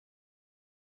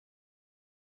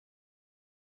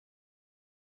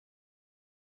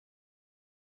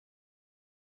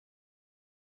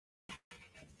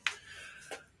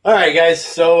All right, guys.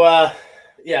 So,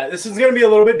 yeah, this is going to be a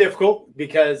little bit difficult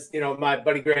because, my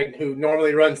buddy Greg, who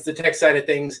normally runs the tech side of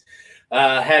things,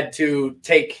 had to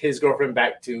take his girlfriend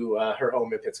back to her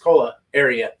home in Pensacola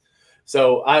area.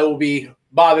 So I will be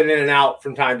bobbing in and out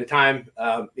from time to time.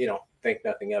 Think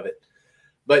nothing of it.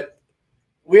 But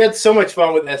we had so much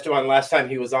fun with Esteban last time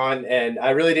he was on, and I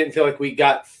really didn't feel like we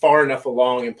got far enough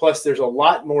along. And plus, there's a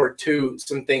lot more to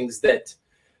some things that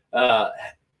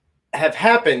have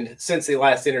happened since the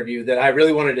last interview that I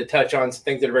really wanted to touch on, some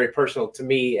things that are very personal to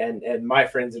me and my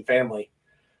friends and family.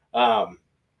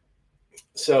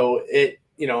 So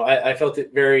I felt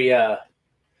it very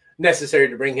necessary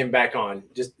to bring him back on,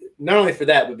 just not only for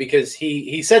that, but because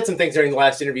he said some things during the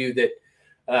last interview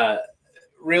that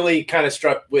really kind of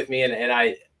struck with me, and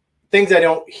I things I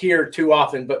don't hear too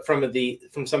often, but from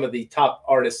some of the top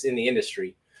artists in the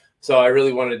industry. So I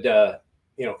really wanted to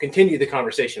continue the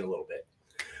conversation a little bit.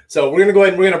 So we're going to go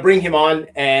ahead and we're going to bring him on,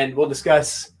 and we'll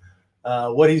discuss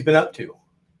what he's been up to.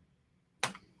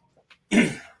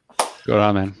 What's going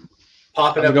on, man?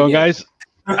 Popping How's up it going, again. guys?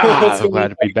 I'm glad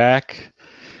to be back.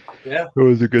 Yeah. It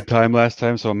was a good time last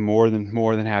time, so I'm more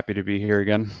than happy to be here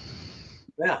again.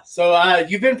 Yeah. So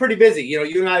you've been pretty busy.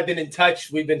 You and I have been in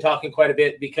touch. We've been talking quite a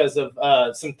bit because of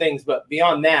some things, but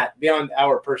beyond that, beyond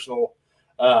our personal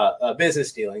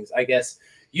business dealings, I guess,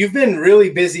 you've been really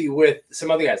busy with some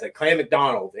other guys like Clam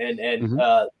McDonald and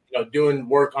doing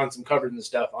work on some covers and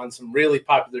stuff on some really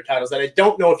popular titles that I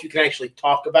don't know if you can actually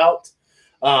talk about.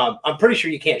 I'm pretty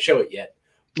sure you can't show it yet.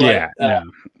 But, yeah,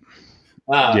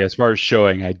 as far as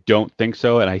showing, I don't think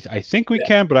so, and I think we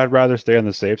can, but I'd rather stay on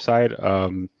the safe side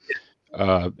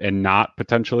and not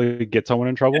potentially get someone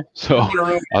in trouble. So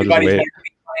I'll just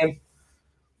wait.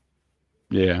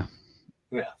 Yeah.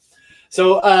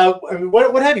 So,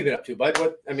 what have you been up to, bud?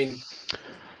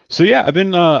 So yeah, I've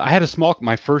been. I had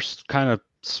my first kind of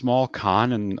small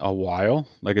con in a while.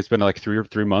 Like it's been like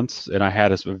 3 months, and I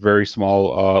had a very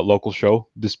small local show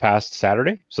this past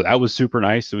Saturday. So that was super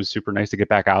nice. It was super nice to get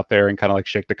back out there and kind of like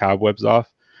shake the cobwebs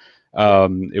off.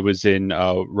 It was in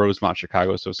Rosemont,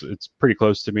 Chicago, so it's pretty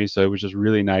close to me. So it was just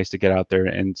really nice to get out there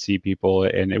and see people,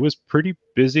 and it was pretty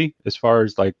busy as far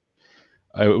as like.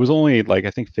 It was only like I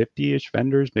think 50-ish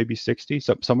vendors, maybe 60,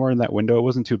 so somewhere in that window. It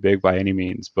wasn't too big by any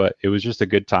means, but it was just a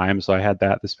good time. So I had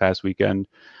that this past weekend,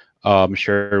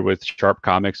 shared with Sharp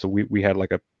Comics. So we had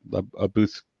like a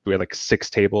booth. We had like 6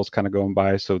 tables kind of going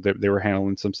by, so they were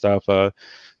handling some stuff,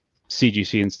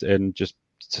 CGC and just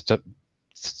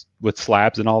with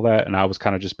slabs and all that. And I was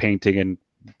kind of just painting and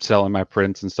selling my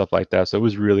prints and stuff like that. So it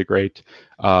was really great.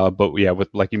 But yeah, with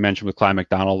like you mentioned with Clyde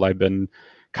McDonald, I've been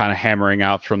kind of hammering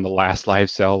out from the last live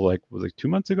sale, was like 2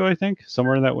 months ago, I think,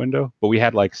 somewhere in that window. But we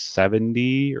had like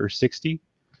 70 or 60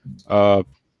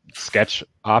 sketch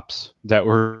ops that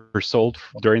were sold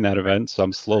during that event. So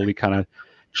I'm slowly kind of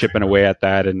chipping away at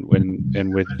that, and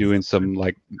with doing some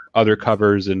like other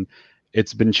covers, and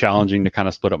it's been challenging to kind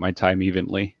of split up my time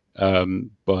evenly.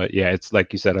 But yeah, it's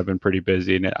like you said, I've been pretty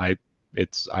busy, and I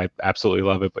absolutely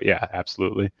love it. But yeah,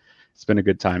 absolutely, it's been a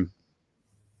good time.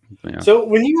 Yeah. So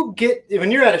when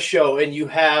you're at a show and you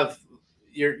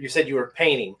said you were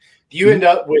painting, do you end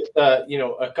up with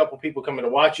a couple people coming to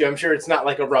watch you? I'm sure it's not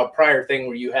like a Rob Pryor thing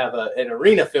where you have an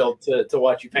arena filled to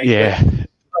watch you paint. Yeah.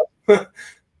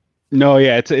 No,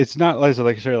 yeah, it's not like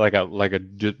a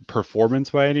performance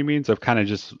by any means. I've kind of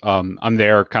just I'm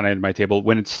there kind of in my table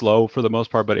when it's slow for the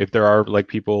most part. But if there are like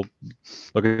people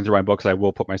looking through my books, I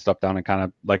will put my stuff down and kind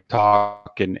of like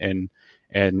talk and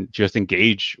just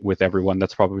engage with everyone.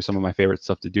 That's probably some of my favorite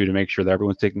stuff to do, to make sure that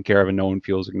everyone's taken care of and no one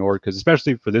feels ignored. Because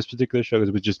especially for this particular show, it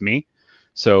was just me.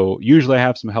 So usually I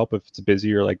have some help if it's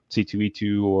busy, or like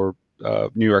C2E2 or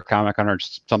New York Comic Con or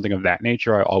something of that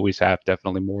nature. I always have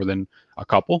definitely more than a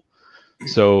couple.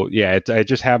 So yeah, I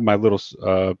just have my little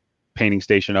painting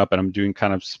station up, and I'm doing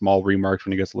kind of small remarks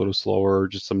when it gets a little slower or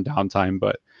just some downtime.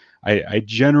 But I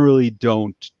generally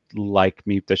don't like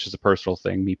that's just a personal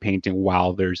thing, me painting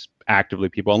while there's actively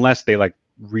people, unless they like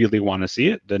really want to see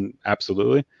it, then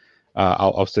absolutely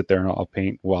I'll sit there and I'll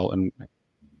paint while and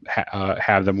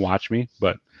have them watch me.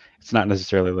 But it's not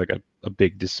necessarily like a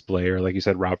big display, or like you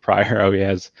said, Rob Pryor, how he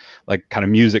has like kind of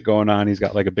music going on, he's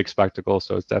got like a big spectacle.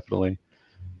 So it's definitely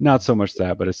not so much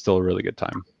that, but it's still a really good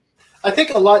time. I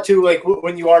think a lot too, like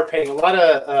when you are painting, a lot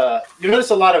of you notice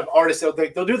a lot of artists,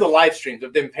 they'll do the live streams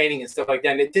of them painting and stuff like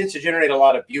that, and it tends to generate a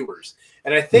lot of viewers.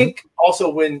 And I think also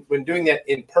when doing that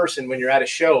in person, when you're at a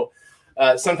show,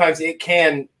 sometimes it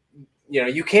can,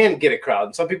 you can get a crowd.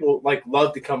 And some people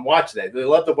love to come watch that. They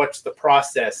love to watch the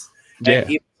process, and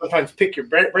even sometimes pick your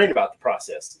brain about the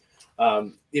process.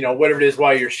 Whatever it is,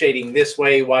 why you're shading this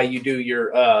way, why you do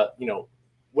your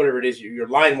whatever it is, your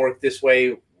line work this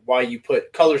way, why you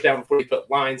put colors down before you put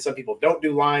lines. Some people don't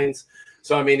do lines.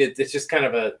 So, I mean, it's just kind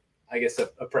of I guess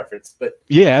a preference, but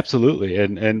yeah, absolutely.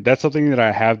 And that's something that I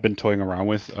have been toying around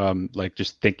with, like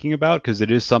just thinking about, because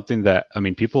it is something that, I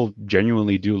mean, people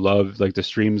genuinely do love, like the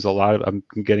streams. I'm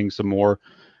getting some more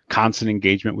constant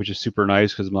engagement, which is super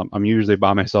nice, because I'm usually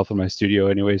by myself in my studio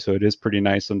anyway. So it is pretty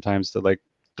nice sometimes to like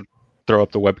throw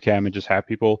up the webcam and just have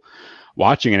people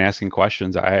watching and asking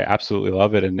questions. I absolutely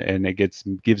love it. And it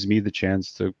gives me the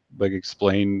chance to like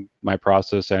explain my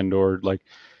process, and or like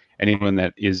anyone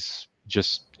that is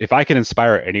just, if I can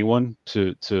inspire anyone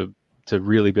to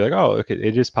really be like, oh, okay,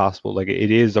 it is possible. Like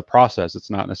it is a process. It's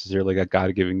not necessarily a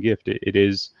God-given gift. It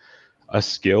is a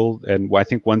skill. And I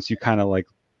think once you kind of like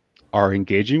are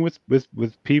engaging with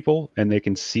people and they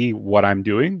can see what I'm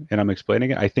doing and I'm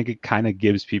explaining it, I think it kind of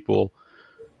gives people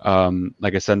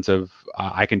like a sense of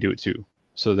I can do it too.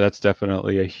 So that's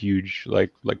definitely a huge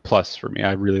like plus for me.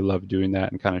 I really love doing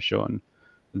that and kind of showing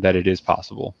that it is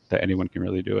possible, that anyone can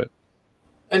really do it.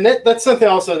 And that's something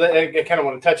also that I kind of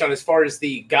want to touch on as far as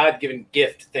the God-given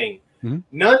gift thing. Mm-hmm.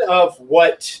 None of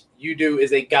what you do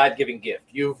is a God-given gift.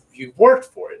 You've worked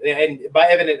for it. And by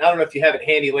evident, I don't know if you have it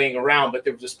handy laying around, but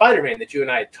there was a Spider-Man that you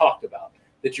and I had talked about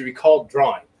that you recalled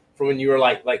drawing from when you were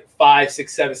like 5,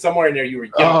 6, 7, somewhere in there you were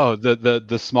young. Oh,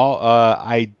 the small,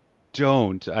 I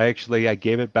don't. I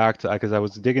gave it back to, because I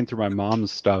was digging through my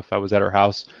mom's stuff. I was at her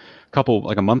house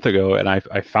a month ago, and I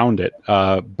found it,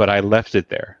 but I left it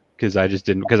there because I just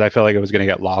didn't, because I felt like it was going to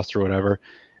get lost or whatever.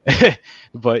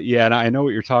 But yeah, and I know what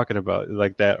you're talking about,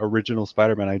 like that original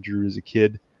Spider-Man I drew as a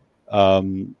kid.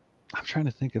 I'm trying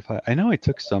to think if I know I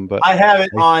took some, but I have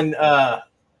it on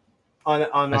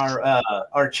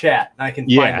our chat. I can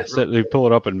find it. So we pull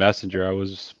it up in Messenger.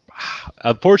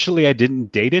 Unfortunately, I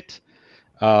didn't date it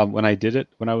when I did it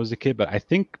when I was a kid, but I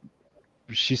think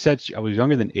she said I was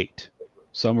younger than 8,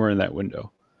 somewhere in that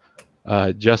window.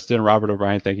 Justin, Robert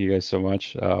O'Brien, thank you guys so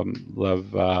much.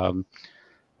 Love,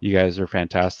 you guys are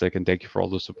fantastic, and thank you for all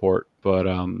the support. But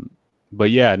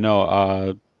yeah,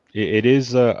 no, it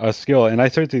is a skill, and I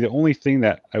certainly the only thing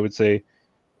that I would say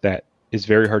that is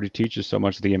very hard to teach is so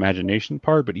much the imagination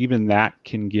part. But even that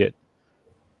can get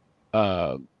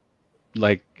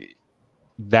like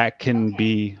that can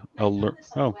be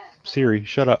oh, Siri,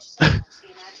 shut up.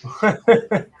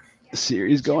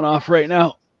 Siri's going off right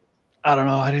now. I don't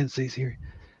know. I didn't say Siri.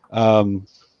 What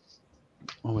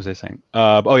was I saying?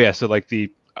 Oh yeah. So like the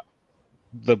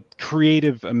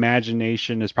creative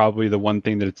imagination is probably the one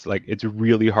thing that it's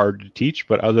really hard to teach.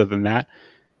 But other than that,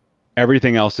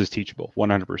 everything else is teachable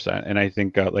 100%. And I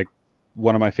think like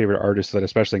one of my favorite artists that,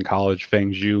 especially in college,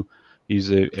 Feng Zhu,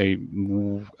 he's a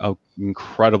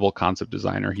incredible concept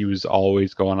designer. He was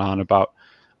always going on about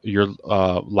your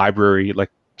library,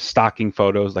 like stocking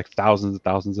photos, like thousands and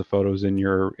thousands of photos in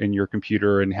your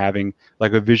computer, and having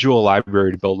like a visual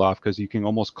library to build off, because you can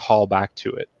almost call back to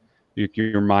it.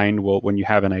 Your mind will, when you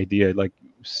have an idea, like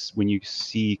when you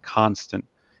see constant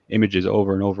images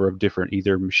over and over of different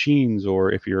either machines,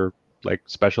 or if you're like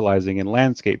specializing in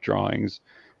landscape drawings,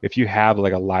 if you have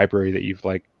like a library that you've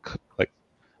like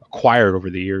acquired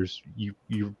over the years,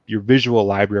 your visual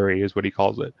library is what he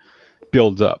calls it,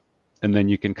 builds up. And then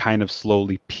you can kind of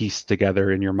slowly piece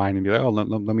together in your mind and be like, oh,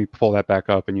 let me pull that back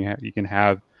up, and you can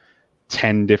have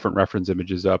 10 different reference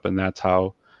images up. And that's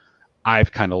how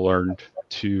I've kind of learned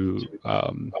to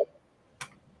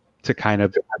kind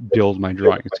of build my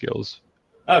drawing skills.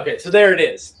 Okay, so there it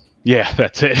is. Yeah,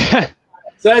 that's it.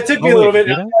 So it took me a little bit.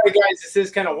 Sorry, guys, this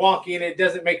is kind of wonky, and it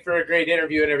doesn't make for a great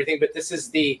interview and everything. But this is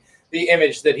the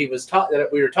image that that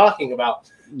we were talking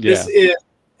about. Yeah. This is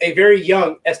a very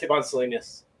young Esteban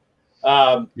Salinas.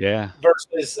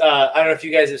 Versus, I don't know if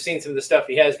you guys have seen some of the stuff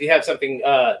he has. If you have something,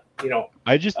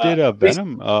 I just did a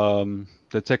Venom.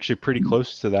 That's actually pretty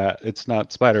close to that. It's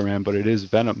not Spider-Man, but it is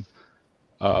Venom.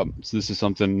 So this is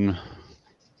something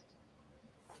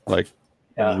like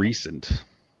recent.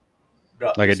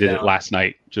 Like I did it last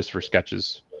night just for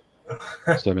sketches.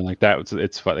 So I mean, like that.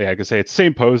 It's funny. I could say it's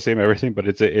same pose, same everything, but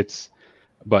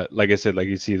but like I said, like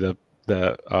you see the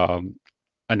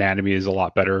anatomy is a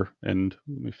lot better. And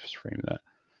let me just frame that.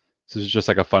 This is just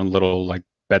like a fun little like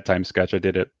bedtime sketch. I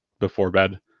did it before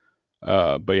bed.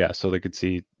 But yeah, so they could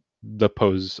see the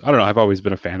pose. I don't know. I've always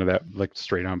been a fan of that, like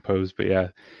straight on pose. But yeah,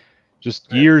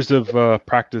 just years of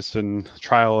practice and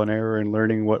trial and error and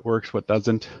learning what works, what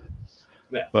doesn't.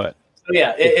 Yeah. But so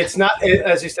yeah, it's not,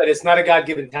 as you said, it's not a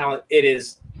God-given talent. It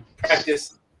is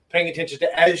practice, paying attention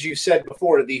to, as you said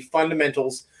before, the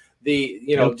fundamentals,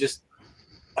 just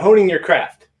honing your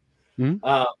craft.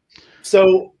 Mm-hmm.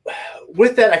 So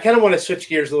with that, I kind of want to switch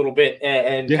gears a little bit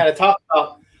and kind of talk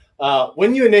about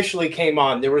when you initially came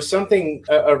on, there was something,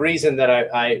 a reason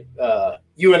that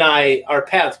you and I, our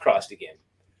paths crossed again.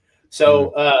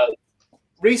 So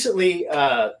recently,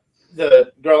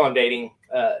 the girl I'm dating,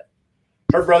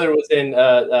 her brother was in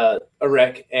a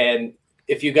wreck, and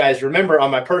if you guys remember,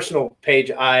 on my personal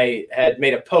page, I had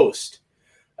made a post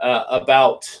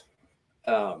about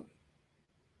a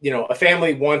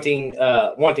family wanting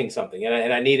something,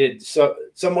 and I needed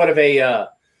somewhat of a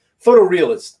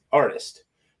photorealist artist.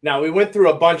 Now, we went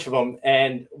through a bunch of them,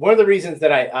 and one of the reasons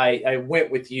that I went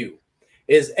with you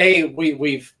is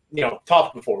we've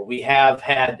talked before. We have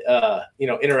had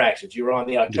interactions. You were on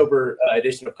the October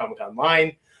edition of Comic Con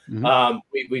Line. Mm-hmm.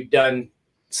 We've done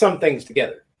some things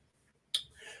together,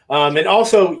 and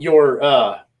also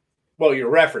your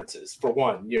references, for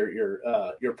one,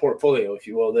 your portfolio, if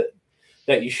you will,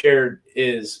 that you shared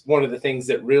is one of the things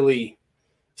that really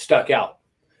stuck out.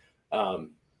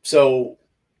 So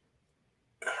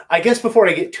I guess before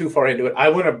I get too far into it, I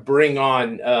want to bring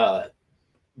on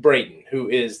Braden, who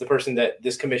is the person that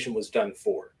this commission was done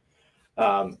for.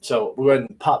 So we'll go ahead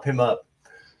and pop him up.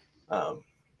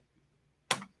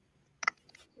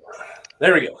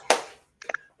 There we go.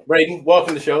 Braden,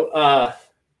 welcome to the show.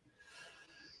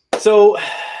 So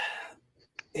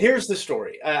here's the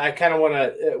story. I kind of want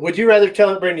to. Would you rather tell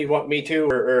it, Braden? You want me to,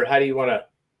 or how do you want to?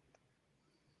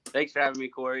 Thanks for having me,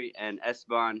 Corey and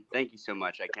Esteban. Thank you so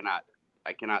much. I cannot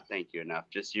thank you enough.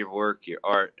 Just your work, your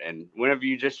art, and whenever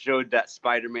you just showed that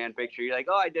Spider-Man picture, you're like,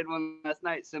 "Oh, I did one last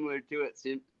night, similar to it,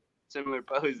 similar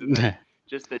pose," and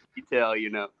just the detail.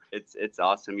 It's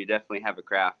awesome. You definitely have a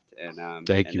craft, and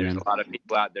thank you, there's man. a lot of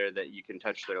people out there that you can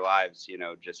touch their lives,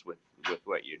 just with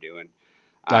what you're doing.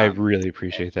 I really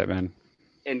appreciate that, man.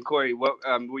 And Corey, what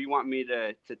will you want me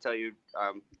to tell you?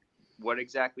 What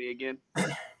exactly again?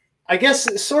 I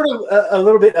guess sort of a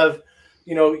little bit of,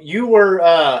 you were,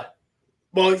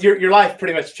 well, your life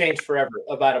pretty much changed forever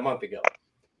about a month ago.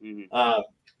 Mm-hmm.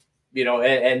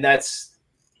 And that's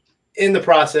in the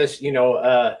process,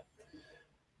 I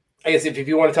guess if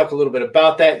you want to talk a little bit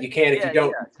about that, you can. If you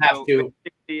don't have to.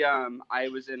 I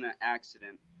was in an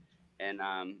accident, and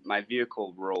my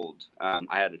vehicle rolled.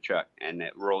 I had a truck, and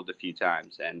it rolled a few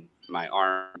times, and my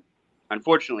arm,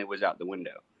 unfortunately, was out the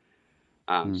window.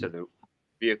 So the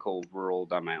vehicle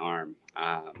rolled on my arm.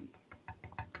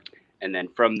 And then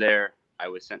from there, I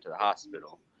was sent to the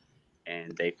hospital,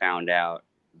 and they found out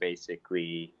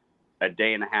basically a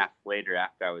day and a half later,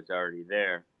 after I was already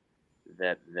there,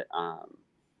 that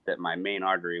my main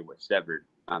artery was severed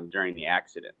during the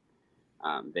accident.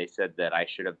 They said that I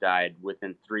should have died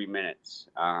within 3 minutes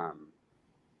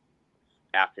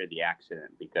after the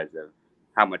accident because of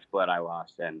how much blood I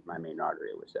lost and my main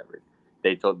artery was severed.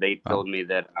 They told me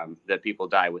that people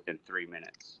die within 3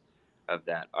 minutes of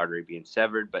that artery being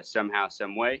severed, but somehow,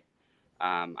 some way,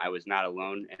 I was not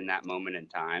alone in that moment in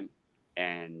time,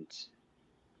 and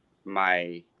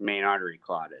my main artery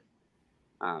clotted.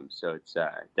 So it's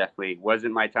definitely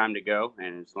wasn't my time to go.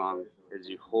 And as long as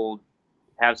you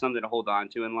have something to hold on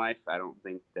to in life, I don't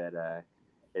think that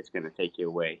it's going to take you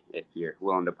away if you're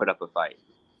willing to put up a fight.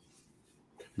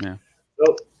 Yeah.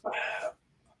 So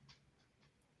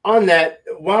on that,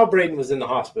 while Braden was in the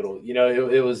hospital,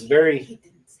 it was very. He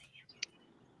didn't say anything.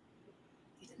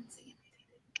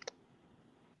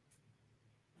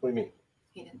 What do you mean?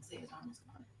 He didn't say his arm was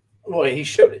gone. Well, he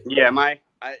showed it. Yeah,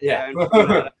 Yeah.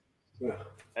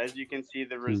 As you can see,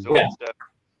 the results.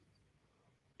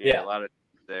 Yeah, a lot of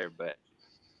there, but.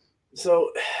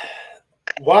 So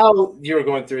while you were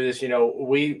going through this, you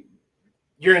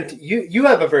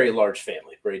have a very large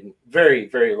family, Braden. Very,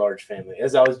 very large family.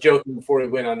 As I was joking before we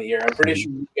went on the air, I'm pretty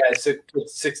sure you guys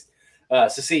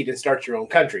secede and start your own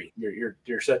country.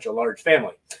 You're such a large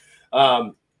family.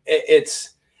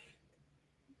 It's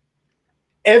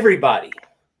everybody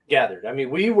gathered. I mean,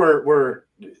 we were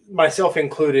myself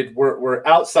included. We're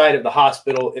outside of the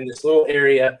hospital in this little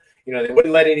area. They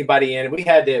wouldn't let anybody in. And we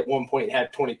had to, at one point,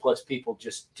 have 20 plus people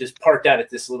just parked out at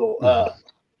this little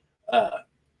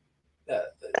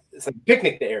it's like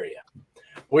picnic area.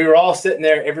 We were all sitting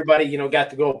there. Everybody, got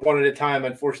to go up one at a time,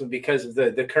 unfortunately, because of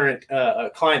the current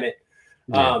climate.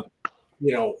 Yeah.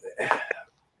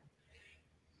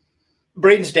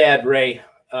 Braden's dad, Ray,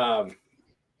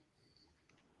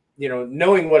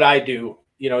 knowing what I do,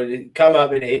 come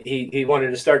up and he wanted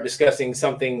to start discussing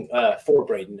something for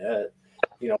Braden,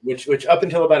 which up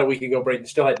until about a week ago, Braden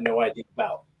still had no idea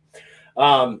about.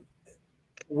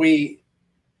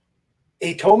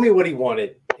 He told me what he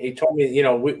wanted. He told me,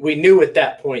 we knew at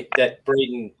that point that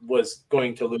Braden was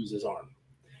going to lose his arm.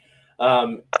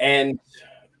 And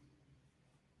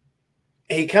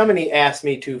he asked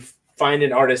me to find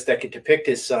an artist that could depict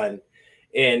his son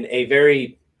in a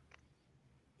very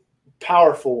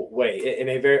powerful way, in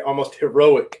a very almost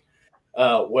heroic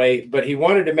way. But he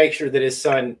wanted to make sure that his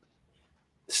son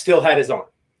still had his arm.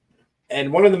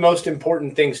 And one of the most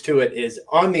important things to it is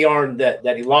on the arm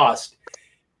that he lost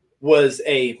was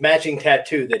a matching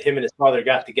tattoo that him and his father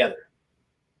got together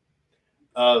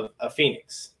of a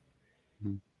phoenix.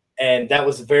 Mm-hmm. And that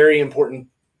was a very important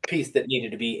piece that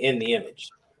needed to be in the image.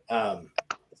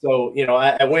 So, you know,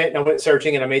 I went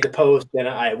searching and I made the post, and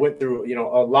I went through, you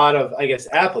know, a lot of, I guess,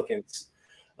 applicants,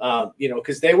 you know,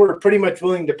 because they were pretty much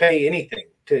willing to pay anything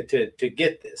to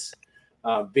get this,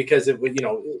 because it would,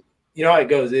 you know how it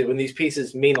goes. When these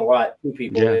pieces mean a lot to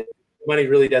people, money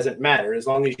really doesn't matter as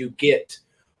long as you get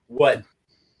what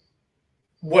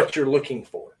you're looking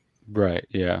for. Right.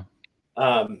 Yeah.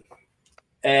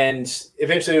 And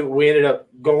eventually we ended up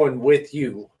going with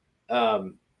you.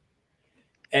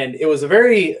 And it was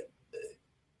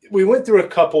we went through a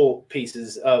couple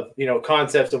pieces of, you know,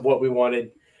 concepts of what we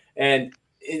wanted. And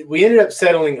we ended up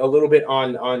settling a little bit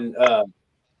on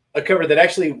a cover that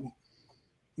actually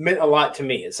meant a lot to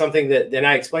me. It's something that then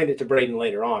I explained it to Braden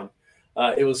later on.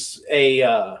 It was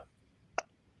an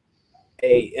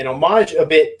homage a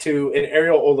bit to an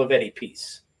Ariel Olivetti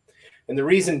piece. And the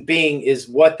reason being is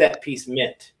what that piece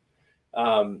meant.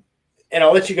 And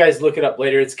I'll let you guys look it up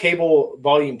later. It's Cable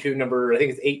Volume 2, number, I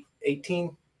think it's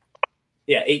 18.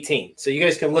 Yeah, 18. So you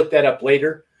guys can look that up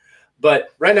later.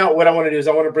 But right now what I want to do is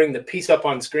I want to bring the piece up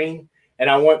on screen, and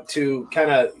I want to kind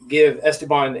of give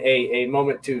Esteban a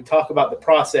moment to talk about the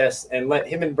process and let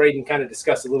him and Braden kind of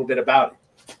discuss a little bit about it.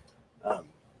 Let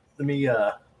me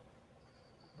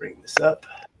bring this up.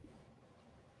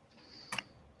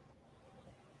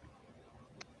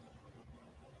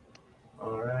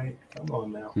 All right, come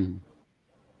on now.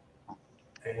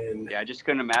 And yeah, I just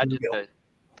couldn't imagine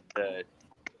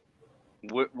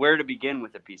where to begin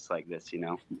with a piece like this, you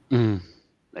know.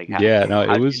 Like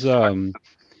it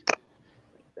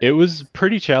was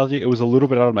pretty challenging. It was a little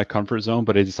bit out of my comfort zone,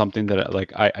 but it's something that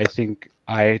like I think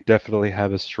I definitely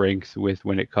have a strength with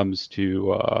when it comes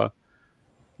to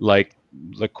like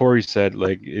Corey said,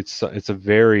 like it's a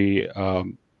very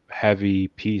heavy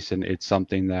piece, and it's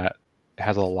something that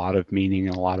has a lot of meaning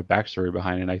and a lot of backstory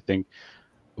behind it. And I think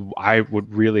I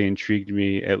would really intrigued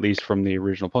me, at least from the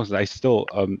original post. I still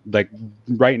like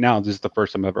right now, this is the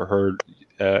first time I've ever heard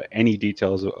any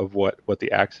details of what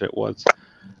the accident was.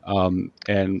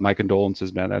 And my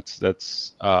condolences, man.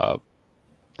 That's a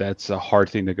hard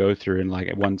thing to go through. And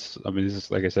like once, I mean, this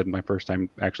is, like I said, my first time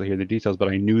actually hearing the details, but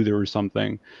I knew there was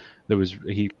something that was,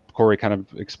 Corey kind of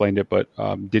explained it, but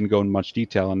didn't go in much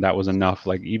detail, and that was enough.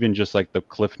 Like even just like the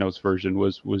Cliff Notes version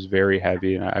was very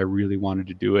heavy, and I really wanted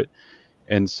to do it.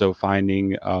 And so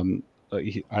finding, I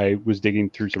was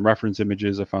digging through some reference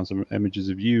images. I found some images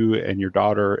of you and your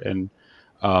daughter, and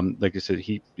like I said,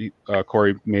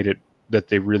 Corey made it that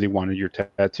they really wanted your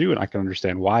tattoo, and I can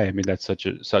understand why. I mean, that's such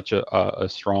a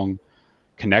strong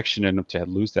connection, and to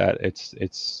lose that, it's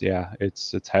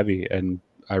heavy, and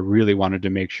I really wanted to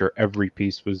make sure every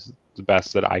piece was the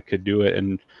best that I could do it.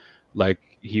 And like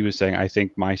he was saying, I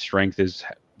think my strength is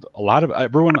a lot of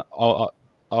everyone at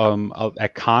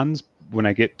cons, when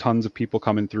I get tons of people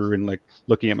coming through and like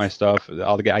looking at my stuff,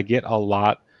 I get a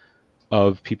lot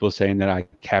of people saying that I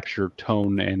capture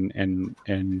tone and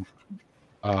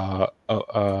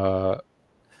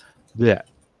that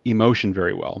emotion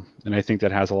very well. And I think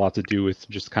that has a lot to do with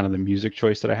just kind of the music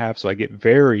choice that I have. So I get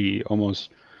very almost,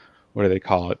 what do they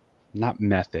call it? Not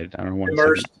method. I don't want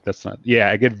to say that's not. Yeah,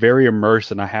 I get very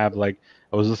immersed, and I have like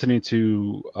I was listening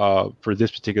to for this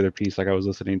particular piece, like I was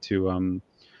listening to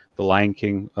The Lion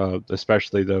King,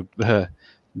 especially the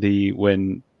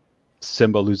when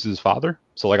Simba loses his father.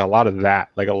 So like a lot of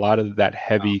that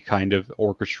heavy kind of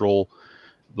orchestral,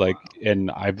 like,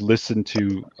 and I've listened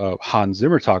to Hans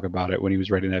Zimmer talk about it when he was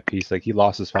writing that piece. Like he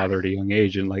lost his father at a young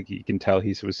age, and like you can tell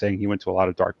he was saying he went to a lot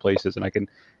of dark places, and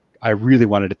I really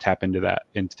wanted to tap into that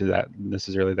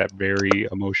necessarily that very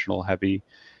emotional, heavy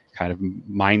kind of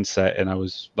mindset. And I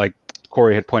was like,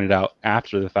 Corey had pointed out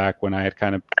after the fact, when I had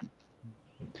kind of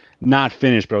not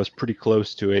finished, but I was pretty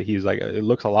close to it. He's like, it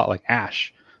looks a lot like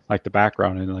Ash, like the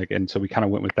background, and so we kind of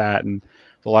went with that, and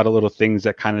a lot of little things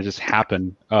that kind of just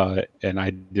happen, and I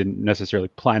didn't necessarily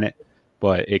plan it,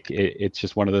 but it's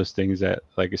just one of those things that,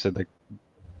 like I said, like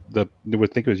I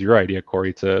would think it was your idea,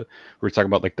 Corey. We were talking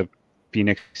about like the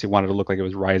Phoenix, he wanted to look like it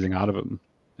was rising out of him,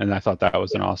 and I thought that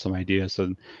was an awesome idea.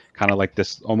 So kind of like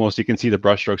this, almost you can see the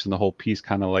brushstrokes in the whole piece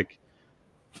kind of like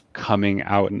coming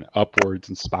out and upwards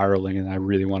and spiraling, and I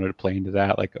really wanted to play into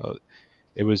that. Like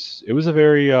it was a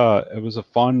very it was a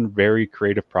fun, very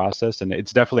creative process, and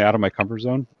it's definitely out of my comfort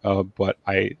zone, but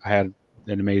I had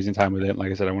an amazing time with it. And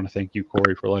like I said, I want to thank you,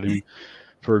 Corey,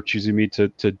 for choosing me to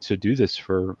do this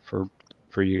for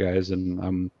you guys, and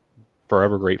I'm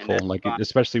forever grateful. And like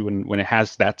especially when it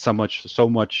has that so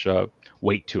much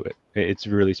weight to it, it's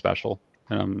really special,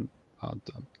 and I'm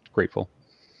grateful.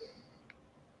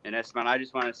 And Esteban, I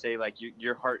just want to say, like,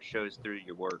 your heart shows through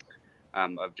your work,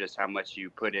 of just how much you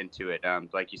put into it.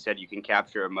 Like you said, you can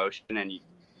capture emotion, and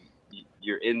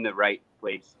you're in the right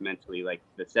place mentally, like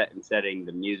the set and setting,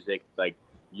 the music, like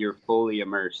you're fully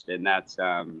immersed, and that's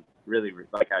really,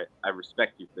 like, I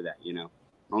respect you for that. You know,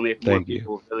 only if more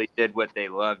people really did what they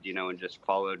loved, you know, and just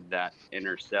followed that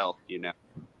inner self, you know.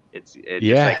 It's just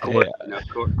like Corey, you know,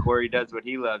 Corey does what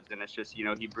he loves, and it's just, you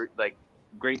know, like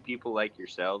great people like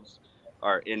yourselves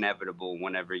are inevitable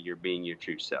whenever you're being your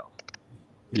true self.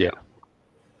 Yeah. Know?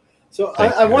 So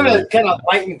I want to kind of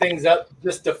lighten things up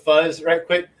just to fuzz right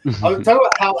quick. I was talking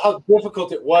about how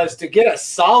difficult it was to get a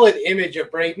solid image of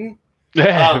Braden.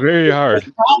 Yeah, very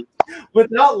hard.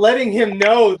 Without letting him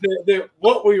know that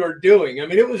what we were doing. I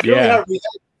mean, it was really hard.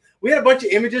 We had a bunch of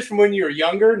images from when you were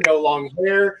younger, no long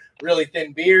hair, really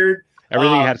thin beard.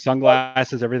 Everything had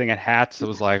sunglasses, everything had hats. It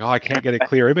was like, oh, I can't get a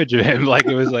clear image of him. Like,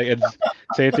 it was like, it's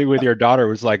same thing with your daughter. It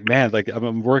was like, man, like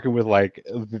I'm working with like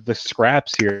the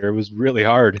scraps here. It was really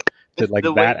hard to like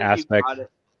that aspect.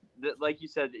 Like you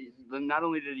said, not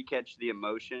only did you catch the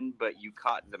emotion, but you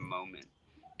caught the moment,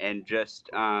 and just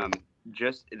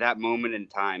that moment in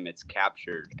time, it's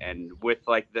captured. And with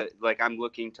like I'm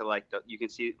looking to like you can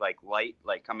see like light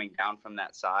like coming down from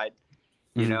that side.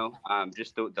 You know,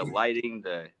 just the lighting,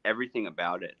 the everything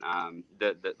about it.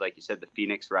 The like you said, the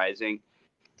phoenix rising,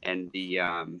 and the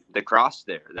cross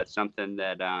there. That's something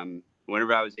that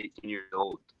whenever I was 18 years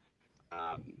old,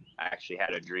 I actually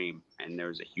had a dream, and there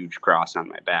was a huge cross on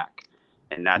my back,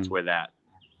 and that's where that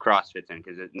cross fits in,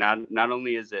 because it not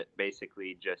only is it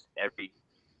basically just every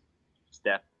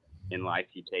step in life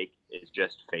you take is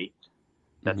just faith.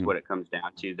 That's what it comes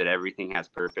down to. That everything has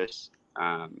purpose.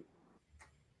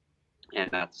 And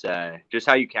that's just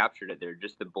how you captured it there.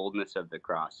 Just the boldness of the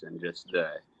cross, and just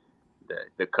the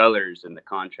colors and the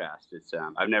contrast. It's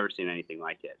I've never seen anything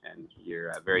like it, and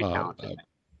you're very talented.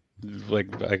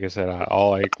 Like I said,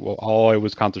 all I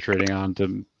was concentrating on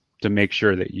to make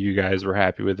sure that you guys were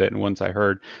happy with it. And once I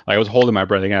heard, like, I was holding my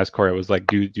breath. I asked Corey, I was like,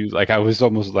 dude, like I was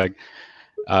almost like,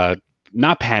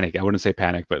 not panic. I wouldn't say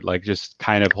panic, but like just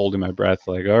kind of holding my breath.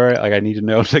 Like, all right, like I need to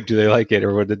know, like, do they like it,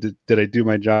 or what did I do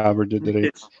my job, or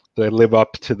did I live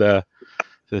up to the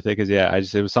thing? Because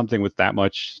it was something with that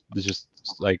much, there's just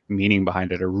like meaning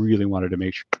behind it. I really wanted to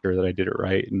make sure that I did it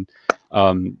right. And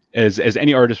as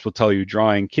any artist will tell you,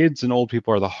 drawing kids and old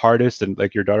people are the hardest, and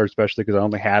like your daughter especially, because I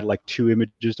only had like 2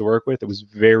 images to work with. It was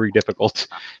very difficult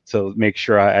to make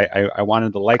sure I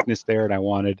wanted the likeness there,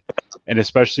 and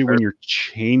especially when you're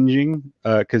changing,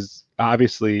 because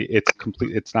obviously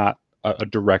it's not a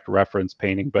direct reference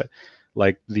painting, but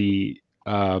like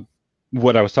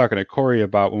what I was talking to Corey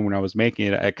about when I was making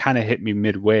it, it kind of hit me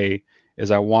midway,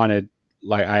 as I wanted,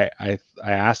 like I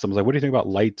asked him, I was like, what do you think about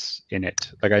lights in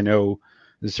it? Like, I know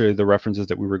necessarily the references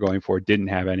that we were going for didn't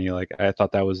have any. Like, I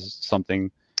thought that was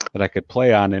something that I could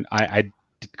play on, and I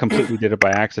completely did it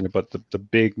by accident. But the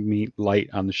big meat light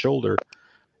on the shoulder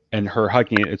and her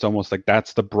hugging it, it's almost like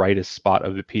that's the brightest spot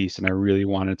of the piece, and I really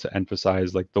wanted to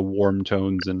emphasize like the warm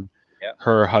tones and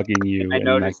her hugging you, and I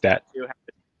noticed like that too,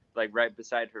 like right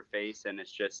beside her face, and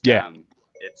it's just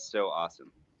it's so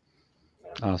awesome.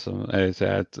 Awesome.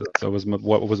 That was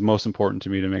what was most important to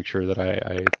me, to make sure that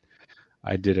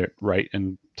I did it right,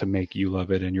 and to make you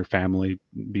love it and your family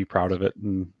be proud of it.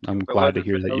 And I'm glad to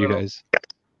hear that you guys.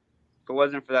 If it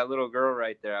wasn't for that little girl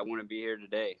right there, I wouldn't be here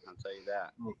today. I'll tell you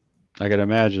that. I can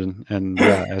imagine, and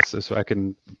so I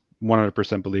can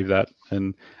 100% believe that.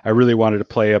 And I really wanted to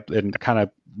play up and kind of,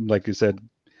 like you said,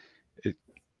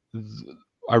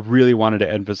 I really wanted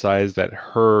to emphasize that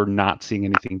her not seeing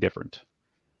anything different.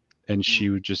 And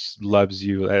she just loves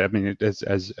you. I mean,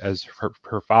 as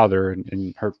her father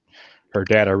and her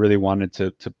dad, I really wanted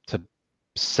to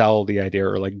sell the idea,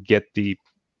 or like get the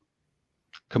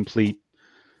complete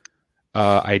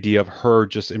idea of her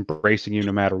just embracing you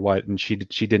no matter what. And she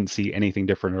didn't see anything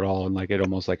different at all. And like, it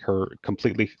almost like her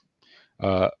completely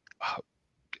hugging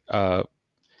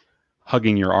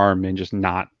your arm and just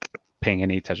not paying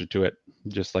any attention to it,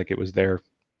 just like it was there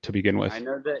to begin with. I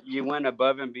know that you went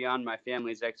above and beyond my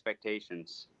family's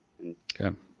expectations.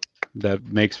 Okay. That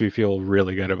makes me feel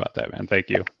really good about that, man. Thank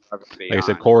you. Like I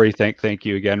said, Corey, thank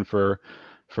you again for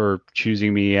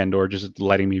choosing me and or just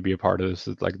letting me be a part of this.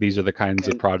 Like, these are the kinds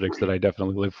of projects that I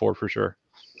definitely live for sure.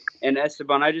 And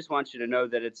Esteban, I just want you to know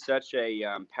that it's such a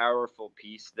powerful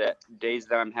piece that days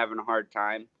that I'm having a hard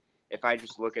time, if I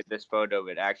just look at this photo,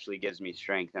 it actually gives me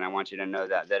strength. And I want you to know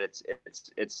that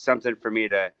it's something for me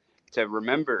to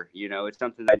remember. You know, it's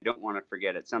something that I don't want to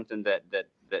forget. It's something that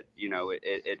you know,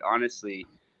 it honestly,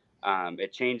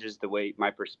 it changes the way my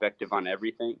perspective on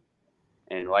everything,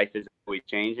 and life is always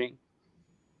changing.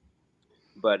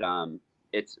 But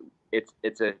it's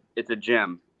a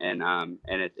gem, and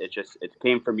it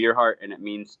came from your heart, and it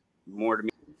means more to me.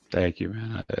 Thank you,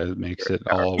 man. It makes it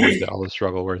all worth it, all the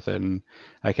struggle worth it. And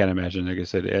I can't imagine, like I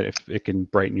said, if it can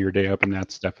brighten your day up, and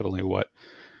that's definitely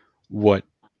what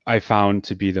I found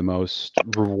to be the most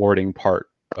rewarding part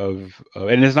of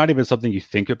and it's not even something you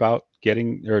think about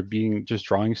getting or being just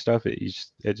drawing stuff. I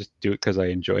just do it because I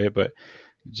enjoy it. But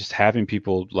just having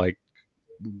people like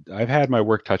I've had my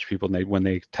work touch people, and when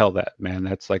they tell that, man,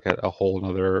 that's like a whole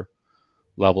nother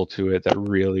level to it that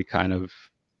really kind of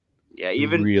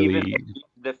even really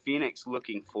the Phoenix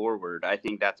looking forward, I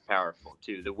think that's powerful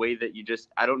too. The way that you just,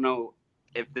 I don't know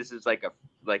if this is like a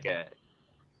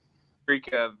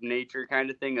freak of nature kind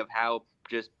of thing of how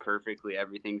just perfectly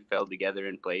everything fell together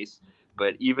in place.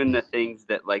 But even the things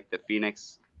that like the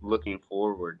Phoenix looking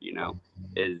forward, you know,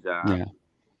 is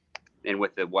and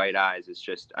with the white eyes, it's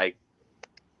just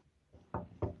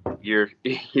you're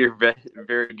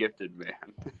very gifted, man.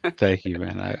 Thank you,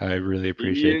 man. I really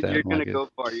appreciate that. You're gonna go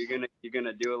far. You're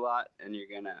gonna do a lot, and you're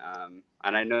gonna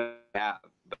and I know you have,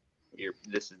 but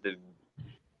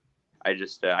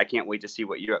I can't wait to see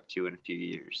what you're up to in a few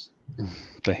years.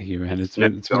 Thank you, man. It's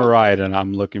been a ride, and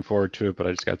I'm looking forward to it. But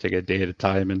I just got to take a day at a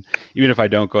time, and even if I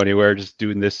don't go anywhere, just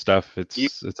doing this stuff, it's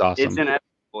awesome. It's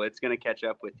inevitable. It's gonna catch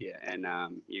up with you, and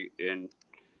and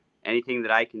anything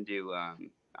that I can do,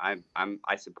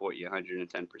 I support you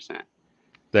 110%.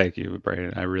 Thank you,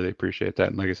 Brandon. I really appreciate that.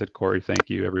 And like I said, Corey, thank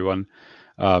you, everyone.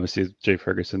 See Jay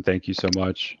Ferguson, thank you so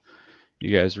much.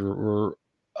 You guys you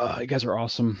guys are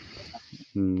awesome.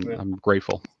 I'm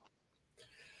grateful.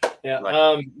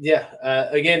 Yeah.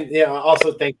 Again,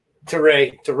 also thank to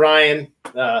Ray, to Ryan,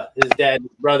 his dad,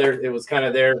 his brother. It was kind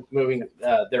of their moving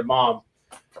their mom,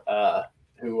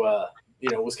 who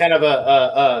was kind of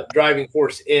a driving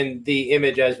force in the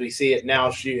image as we see it now.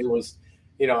 She was,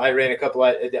 I ran a couple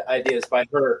of ideas by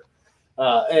her,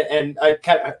 and I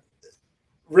kind of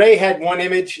Ray had one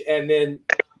image, and then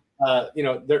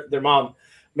their mom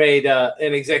made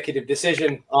an executive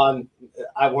decision on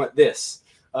I want this.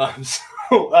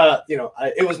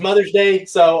 It was Mother's Day,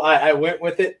 so I went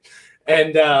with it.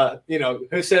 And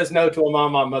who says no to a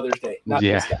mom on Mother's Day? Not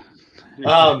this guy.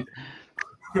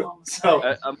 So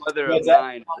a mother of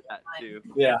mine that too.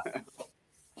 Yeah.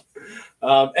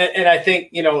 And I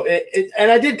think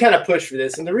and I did kind of push for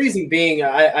this, and the reason being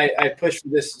I push for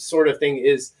this sort of thing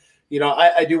is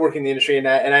I do work in the industry, and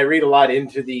I read a lot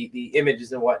into the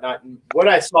images and whatnot. And what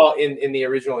I saw in the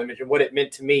original image and what it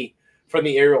meant to me from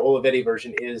the Ariel Olivetti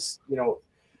version is,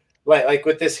 like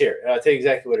with this here, I'll tell you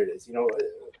exactly what it is.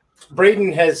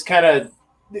 Braden has kind of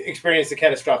experienced a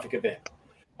catastrophic event,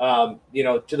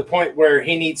 to the point where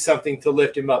he needs something to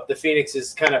lift him up. The Phoenix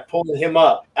is kind of pulling him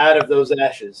up out of those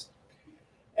ashes.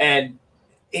 And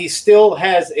he still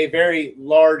has a very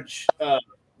large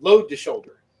load to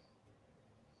shoulder.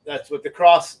 That's what the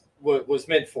cross was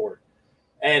meant for.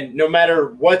 And no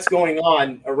matter what's going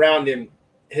on around him,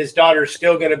 his daughter's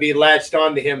still going to be latched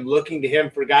on to him, looking to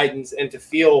him for guidance and to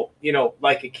feel,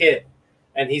 like a kid.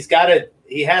 And he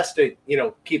has to,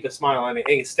 keep a smile on it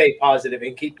and stay positive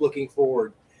and keep looking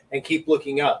forward and keep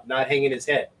looking up, not hanging his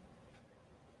head.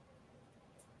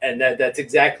 And that's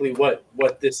exactly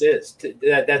what this is.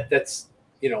 That's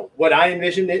what I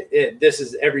envisioned it. This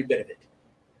is every bit of it.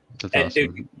 That's and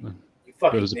awesome. Dude,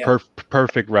 it was a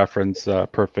perfect reference,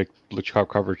 perfect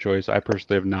cover choice. I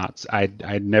personally have not.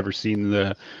 I'd never seen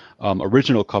the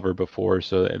original cover before,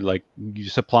 so like you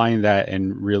supplying that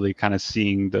and really kind of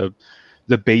seeing the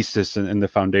basis and the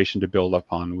foundation to build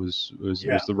upon was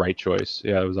the right choice.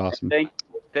 Yeah, it was awesome.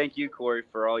 Thank you, Corey,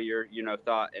 for all your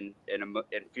thought and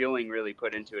feeling really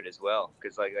put into it as well.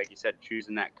 Because like you said,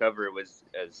 choosing that cover was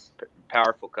as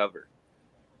powerful cover.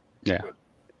 Yeah,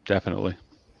 definitely.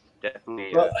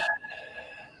 Definitely.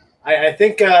 I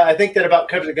think that about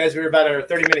covers it, guys. We were about our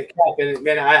 30-minute cap, and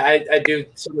man, I do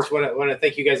so much want to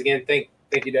thank you guys again. Thank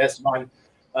you to Esteban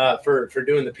for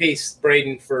doing the piece,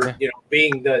 Braden for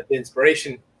being the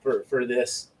inspiration for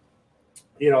this.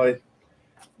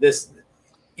 This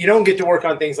you don't get to work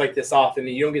on things like this often,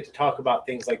 and you don't get to talk about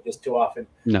things like this too often.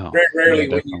 No, very rarely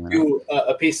when you do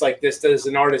a piece like this does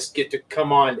an artist get to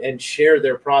come on and share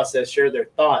their process, share their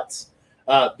thoughts.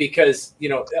 Because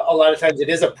a lot of times it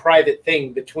is a private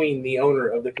thing between the owner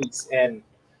of the piece and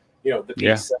the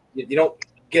piece. You don't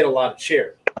get a lot of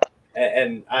share.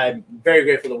 and I'm very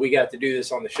grateful that we got to do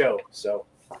this on the show. So,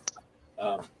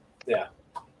 yeah,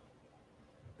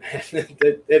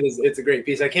 it's a great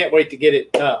piece. I can't wait to get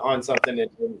it on something and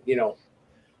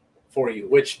for you.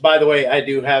 Which, by the way, I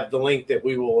do have the link that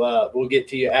we'll get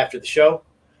to you after the show,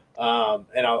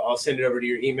 and I'll send it over to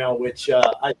your email. Which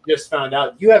I just found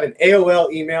out you have an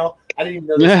AOL email. I didn't even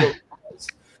know this still was.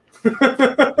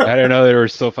 I didn't know they were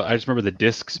so fun. I just remember the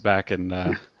discs back in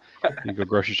you go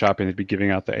grocery shopping, they'd be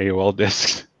giving out the AOL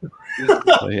discs.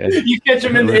 So, yeah. You catch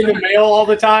them in the mail all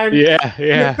the time. Yeah,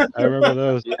 I remember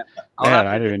those. Yeah. Man,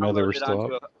 I didn't even know they were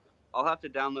still up. I'll have to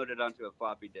download it onto a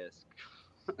floppy disk.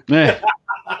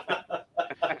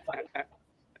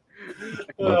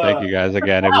 Well, thank you guys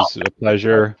again. It was a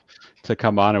pleasure to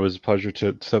come on. It was a pleasure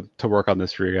to work on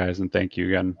this for you guys, and thank you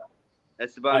again.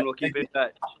 Esteban, we'll keep in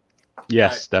touch.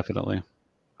 Yes, definitely.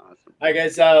 Awesome. All right,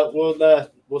 guys.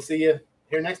 We'll see you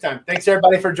here next time. Thanks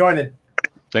everybody for joining.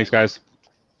 Thanks, guys.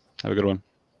 Have a good one.